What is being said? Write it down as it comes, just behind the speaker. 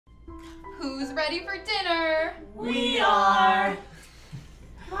Who's ready for dinner? We are.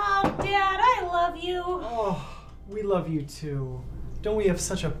 Mom, Dad, I love you. Oh, we love you too. Don't we have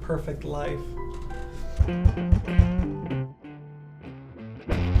such a perfect life?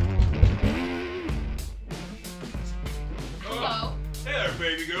 Hello? Hey there,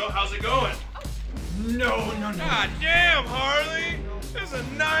 baby girl. How's it going? No. God damn, Harley! This is a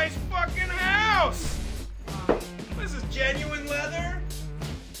nice fucking house! This is genuine leather?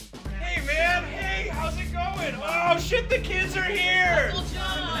 Hey, man! Hey, how's it going? Oh, shit, the kids are here! Uncle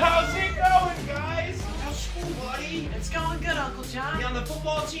John. How's it going, guys? How's school, buddy? It's going good, Uncle John. You on the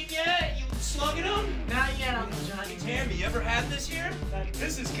football team yet? You slugging them? Not yet, Uncle John. Hey, Tammy, you ever had this here?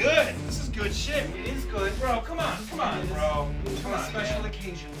 This is good. This is good shit. It is good. Bro, come on, bro. Come on, Special man.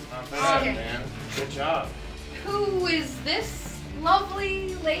 occasion. Not bad, Okay. man. Good job. Who is this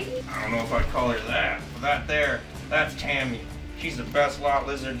lovely lady? I don't know if I'd call her that, but that's Tammy. She's the best lot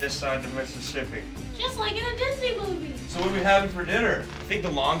lizard this side of Mississippi. Just like in a Disney movie. So what are we having for dinner? I think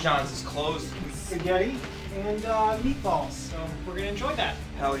the Long John's is closed. Spaghetti and meatballs. So we're gonna enjoy that.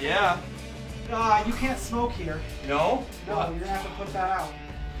 Hell yeah. You can't smoke here. No? No, you're gonna have to put that out.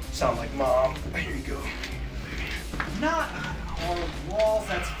 Sound like Mom. Here you go. Not on all walls.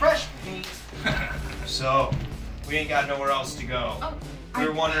 That's fresh paint. So, we ain't got nowhere else to go. Oh, We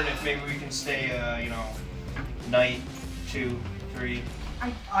were wondering if maybe we can stay, night, 2, 3.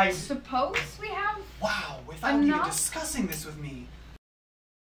 I suppose we have. Wow, without you Enough? discussing this with me.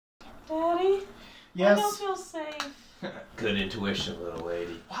 Daddy? Yes. I don't feel safe. Good intuition, little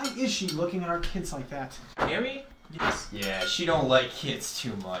lady. Why is she looking at our kids like that? Tammy? Yes. Yeah, she don't like kids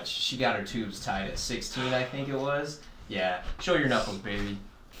too much. She got her tubes tied at 16, I think it was. Yeah, show your knuckles, baby.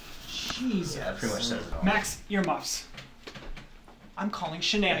 Jesus. Yeah, that pretty much says it all. Max, earmuffs. I'm calling What the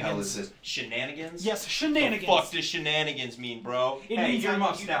shenanigans. hell is this? Shenanigans? Yes, The shenanigans. fuck does shenanigans mean, bro? It Hey, means I earmuffs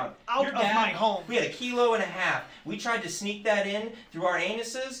want you down. out Your of dad, my home. We had 1.5 kilos. We tried to sneak that in through our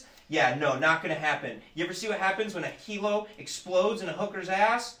anuses. Yeah, no, not gonna happen. You ever see what happens when 1 kilo explodes in a hooker's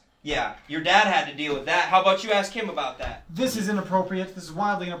ass? Yeah, your dad had to deal with that. How about you ask him about that? This is inappropriate. This is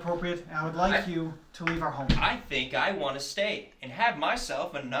wildly inappropriate. And I would like you to leave our home. I think I want to stay and have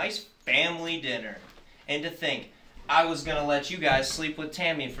myself a nice family dinner. And to think, I was gonna let you guys sleep with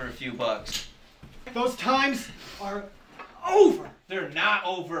Tammy for a few bucks. Those times are over. They're not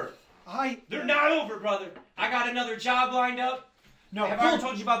over. They're Not over, brother. I got another job lined up. No, Have I ever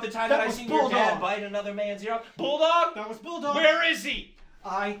told you about the time that that I was seen your dad Bulldog. bite another man's ear off? Bulldog? That was Bulldog. Where is he?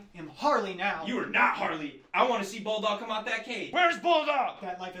 I am Harley now. You are not Harley. I want to see Bulldog come out that cage. Where's Bulldog?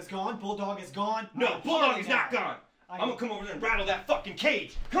 That life is gone. Bulldog is gone. No, I'm Bulldog Harley is not now. gone. I I'm gonna come over there and rattle that fucking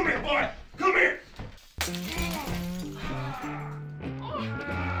cage. Come here, boy. Come here.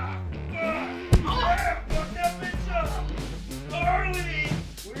 Fuck that bitch up. Harley,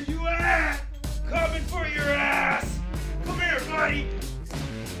 where you at? Coming for your ass. Come here, buddy.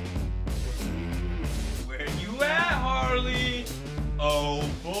 Where you at, Harley? Oh,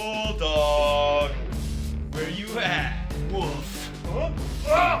 Bulldog. Where you at? Woof. Oh.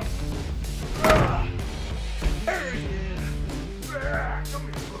 Oh. Ah. There he is. Ah, come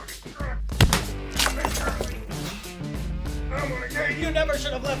here, buddy. Come here, Harley. I'm gonna get you. You never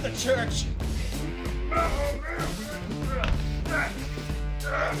should have left the church.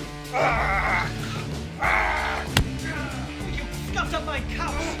 You scuffed up my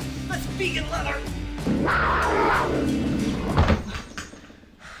couch. That's vegan leather.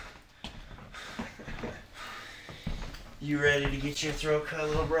 You ready to get your throat cut,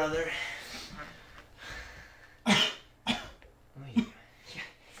 little brother? You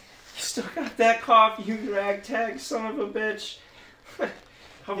still got that cough, you ragtag son of a bitch.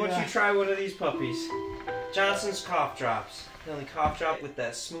 How about you try one of these puppies? Johnson's cough drops. The only cough drop with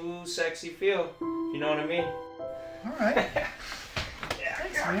that smooth, sexy feel. You know what I mean? All right.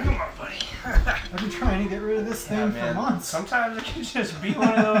 Thanks, man. Come on, buddy. I've been trying to get rid of this thing for months. Sometimes it can just be one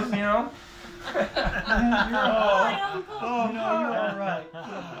of those, you know? Hi, Uncle. Oh no, you're all right.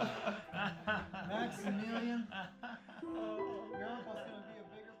 Maximilian.